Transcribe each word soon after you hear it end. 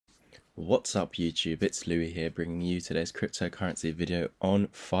What's up YouTube, it's Louis here bringing you today's cryptocurrency video on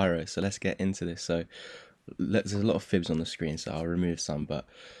Firo. So let's get into this. There's a lot of fibs on the screen, so I'll remove some, but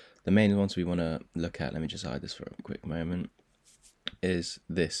the main ones we want to look at, let me just hide this for a quick moment, is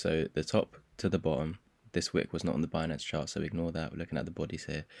this. So the top to the bottom, this wick was not on the Binance chart, so ignore that. We're looking at the bodies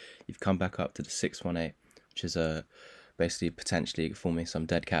here. You've come back up to the 618, which is basically potentially forming some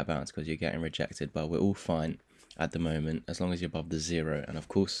dead cat bounce because you're getting rejected, but we're all fine at the moment as long as you're above the zero. And of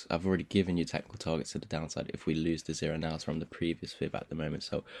course I've already given you technical targets to the downside if we lose the zero now from the previous fib at the moment,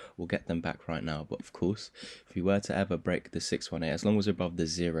 so we'll get them back right now. But of course if we were to ever break the 618, as long as we're above the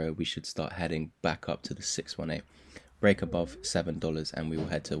zero, we should start heading back up to the 618, break above $7 and we will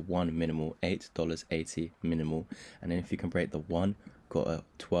head to one minimal, $8.80 minimal, and then if you can break the one, got a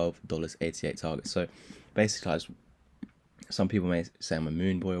 $12.88 target. So basically, some people may say I'm a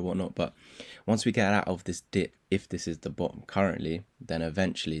moon boy or whatnot, but once we get out of this dip, if this is the bottom currently, then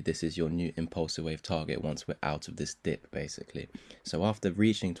eventually this is your new impulsive wave target once we're out of this dip basically. So after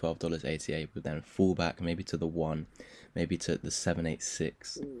reaching $12.88, we'll then fall back maybe to the 1, maybe to the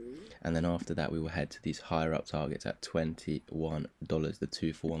 786, and then after that we will head to these higher up targets at $21, the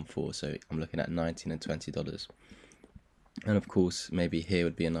 2414. So I'm looking at $19 and $20. And of course maybe here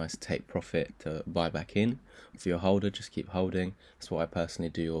would be a nice take profit to buy back in. If you're a holder, just keep holding. That's what I personally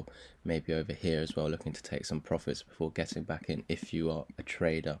do. Or maybe over here as well, looking to take some profits before getting back in if you are a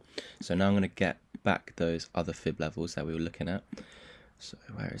trader. So now I'm going to get back those other fib levels that we were looking at. So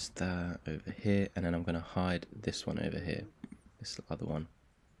where is that? Over here. And then I'm going to hide this one over here, this other one.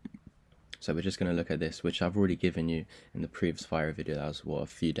 So we're just going to look at this, which I've already given you in the previous Firo video. That was, what, a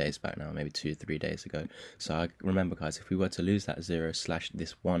few days back now, maybe 2-3 days ago. So I remember, guys, if we were to lose that 0 /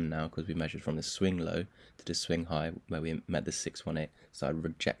 this 1 now, because we measured from the swing low to the swing high, where we met the 618, started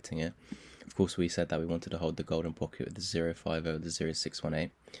rejecting it. Of course, we said that we wanted to hold the golden pocket with the 0.5 over the 0.618,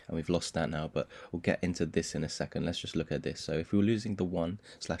 and we've lost that now, but we'll get into this in a second. Let's just look at this. So if we were losing the 1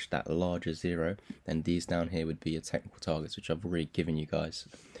 / that larger 0, then these down here would be your technical targets, which I've already given you guys.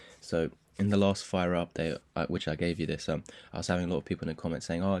 So in the last Firo update, which I gave you this, I was having a lot of people in the comments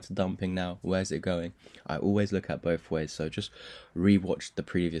saying, oh, it's dumping now, where's it going? I always look at both ways, so just re-watch the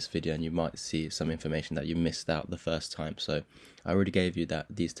previous video and you might see some information that you missed out the first time. So I already gave you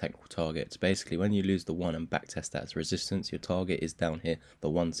these technical targets. Basically, when you lose the 1 and backtest that as resistance, your target is down here, the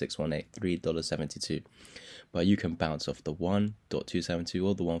 1618, $3.72. But you can bounce off the 1.272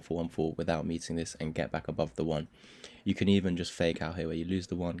 or the 1414 without meeting this and get back above the 1. You can even just fake out here where you lose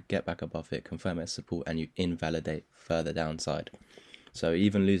the 1, get back above it, confirm it as support, and you invalidate further downside. So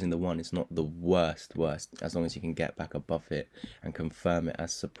even losing the 1 is not the worst, as long as you can get back above it and confirm it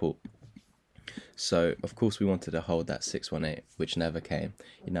as support. So of course we wanted to hold that 618, which never came.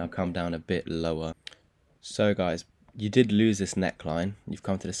 You now come down a bit lower. So guys, you did lose this neckline. You've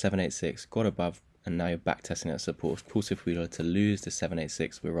come to the 786, got above, and now you're back testing at support. Of course, if we were to lose the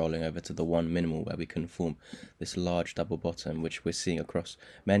 786, we're rolling over to the 1 minimal, where we can form this large double bottom, which we're seeing across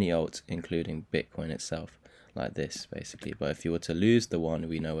many alts, including Bitcoin itself, like this basically. But if you were to lose the 1,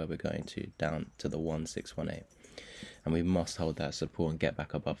 we know where we're going to, down to the 1618. And we must hold that support and get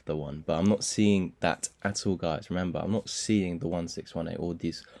back above the 1. But I'm not seeing that at all, guys. Remember, I'm not seeing the 1618 or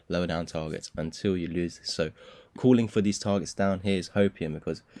these lower down targets until you lose this. So calling for these targets down here is hopium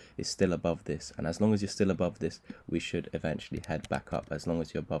because it's still above this. And as long as you're still above this, we should eventually head back up, as long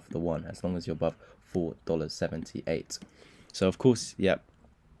as you're above the 1, as long as you're above $4.78. So of course, yep,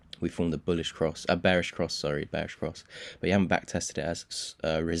 we formed a bearish cross, but you haven't back tested it as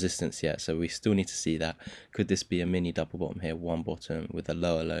resistance yet, so we still need to see that. Could this be a mini double bottom here, one bottom with a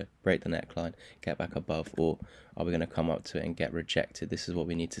lower low, break the neckline, get back above, or are we going to come up to it and get rejected? This is what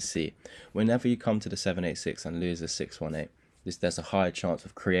we need to see. Whenever you come to the 786 and lose the 618, there's a higher chance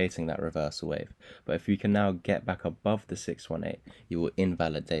of creating that reversal wave. But if you can now get back above the 618, you will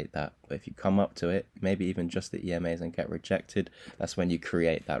invalidate that. But if you come up to it, maybe even just the EMAs, and get rejected, that's when you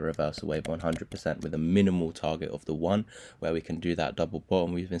create that reversal wave 100% with a minimal target of the 1, where we can do that double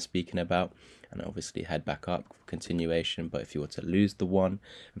bottom we've been speaking about, and obviously head back up for continuation. But if you were to lose the 1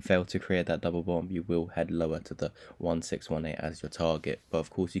 and fail to create that double bottom, you will head lower to the 1618 as your target. But of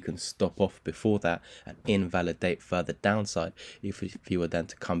course you can stop off before that and invalidate further downside if you were then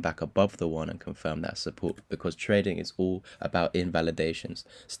to come back above the 1 and confirm that support, because trading is all about invalidations.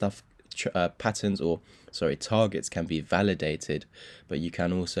 Targets can be validated, but you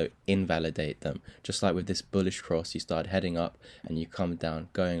can also invalidate them. Just like with this bullish cross, you start heading up and you come down,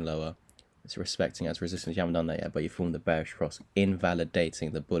 going lower, it's respecting as resistance. You haven't done that yet, but you form the bearish cross,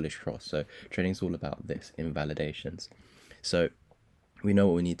 invalidating the bullish cross. So trading is all about this, invalidations. So we know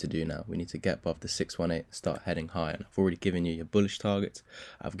what we need to do now. We need to get above the 618, start heading higher. And I've already given you your bullish targets.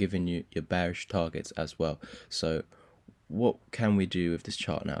 I've given you your bearish targets as well. So what can we do with this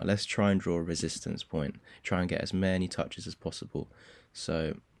chart now? Let's try and draw a resistance point. Try and get as many touches as possible.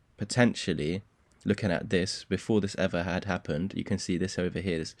 So potentially, looking at this, before this ever had happened, you can see this over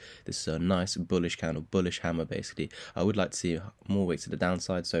here. This is a nice bullish candle, bullish hammer basically. I would like to see more weight to the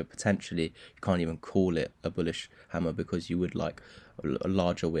downside, so potentially you can't even call it a bullish hammer because you would like a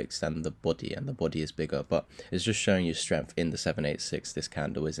larger wicks than the body, and the body is bigger, but it's just showing you strength in the 786, this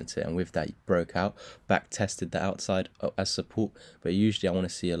candle, isn't it? And with that, you broke out, back tested the outside as support, but usually I want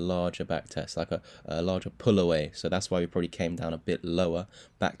to see a larger back test, like a larger pull away. So that's why we probably came down a bit lower,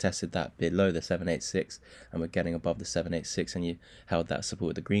 back tested that below the 786, and we're getting above the 786, and you held that support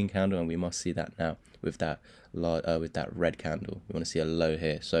with the green candle, and we must see that now with that red candle. We want to see a low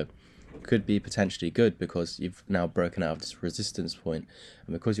here, so could be potentially good because you've now broken out of this resistance point,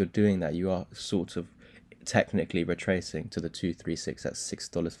 and because you're doing that, you are sort of technically retracing to the 236 at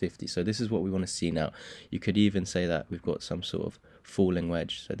 $6.50. So this is what we want to see now. You could even say that we've got some sort of falling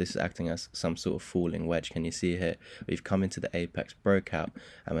wedge, so this is acting as some sort of falling wedge. Can you see here, we've come into the apex, broke out,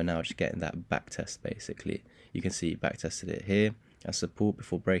 and we're now just getting that back test basically. You can see back tested it here as support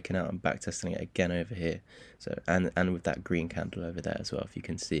before breaking out, and back testing it again over here. So and with that green candle over there as well, if you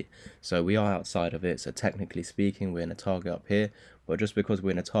can see. So we are outside of it, so technically speaking we're in a target up here, but just because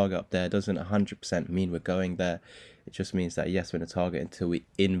we're in a target up there doesn't 100% mean we're going there. It just means that yes, we're in a target until we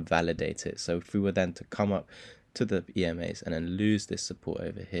invalidate it. So if we were then to come up to the EMAs and then lose this support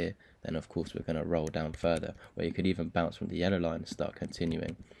over here, then of course we're going to roll down further, where you could even bounce from the yellow line and start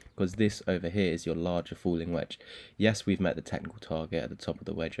continuing, because this over here is your larger falling wedge. Yes, we've met the technical target at the top of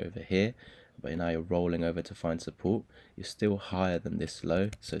the wedge over here, but now you're rolling over to find support. You're still higher than this low,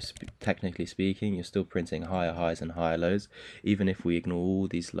 so technically speaking you're still printing higher highs and higher lows. Even if we ignore all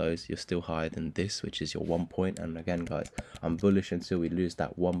these lows, you're still higher than this, which is your 1 point. And again guys, I'm bullish until we lose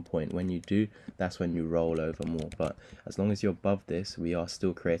that 1 point. When you do, that's when you roll over more, but as long as you're above this, we are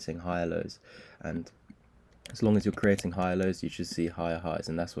still creating higher lows, and as long as you're creating higher lows, you should see higher highs,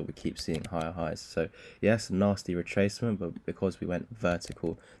 and that's what we keep seeing, higher highs. So yes, nasty retracement, but because we went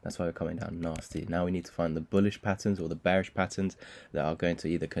vertical, that's why we're coming down nasty. Now we need to find the bullish patterns or the bearish patterns that are going to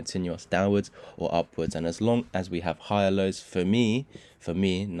either continue us downwards or upwards. And as long as we have higher lows, for me,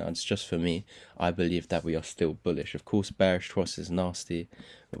 no, it's just for me, I believe that we are still bullish. Of course, bearish cross is nasty,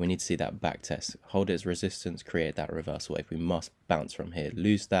 but we need to see that back test, hold it as resistance, create that reversal wave. We must bounce from here.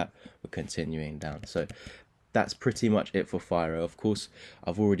 Lose that, we're continuing down. So that's pretty much it for Firo. Of course,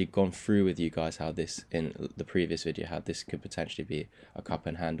 I've already gone through with you guys how this, in the previous video, how this could potentially be a cup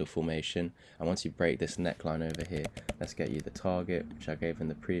and handle formation. And once you break this neckline over here, let's get you the target, which I gave in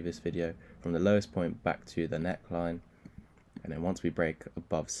the previous video, from the lowest point back to the neckline. And then once we break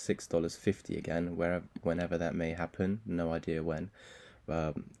above $6.50 again, whenever that may happen, no idea when,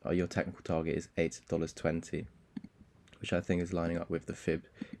 your technical target is $8.20. which I think is lining up with the fib,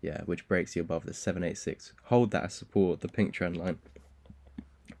 yeah, which breaks you above the 786. Hold that as support, the pink trend line,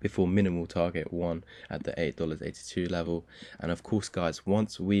 before minimal target 1 at the $8.82 level. And of course guys,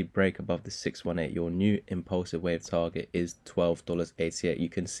 once we break above the 618, your new impulsive wave target is $12.88. You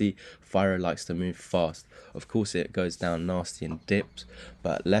can see Firo likes to move fast. Of course it goes down nasty and dips,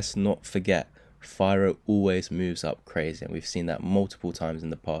 but let's not forget, Firo always moves up crazy, and we've seen that multiple times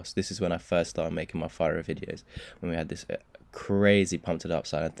in the past. This is when I first started making my Firo videos, when we had this crazy pumped to the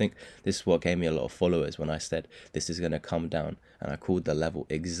upside. I think this is what gave me a lot of followers, when I said this is going to come down, and I called the level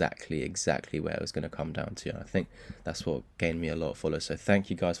exactly where it was going to come down to. And I think that's what gained me a lot of followers. So thank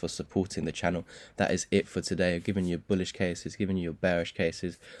you guys for supporting the channel. That is it for today. I've given you bullish cases, given you your bearish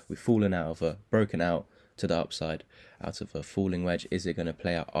cases. We've fallen out of a broken out to the upside out of a falling wedge. Is it going to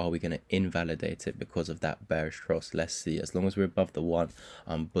play out? Are we going to invalidate it because of that bearish cross? Let's see. As long as we're above the 1,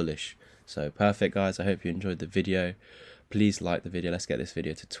 I'm bullish. So perfect guys, I hope you enjoyed the video. Please like the video. Let's get this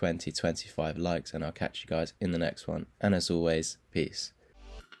video to 20-25 likes, and I'll catch you guys in the next one. And as always, peace.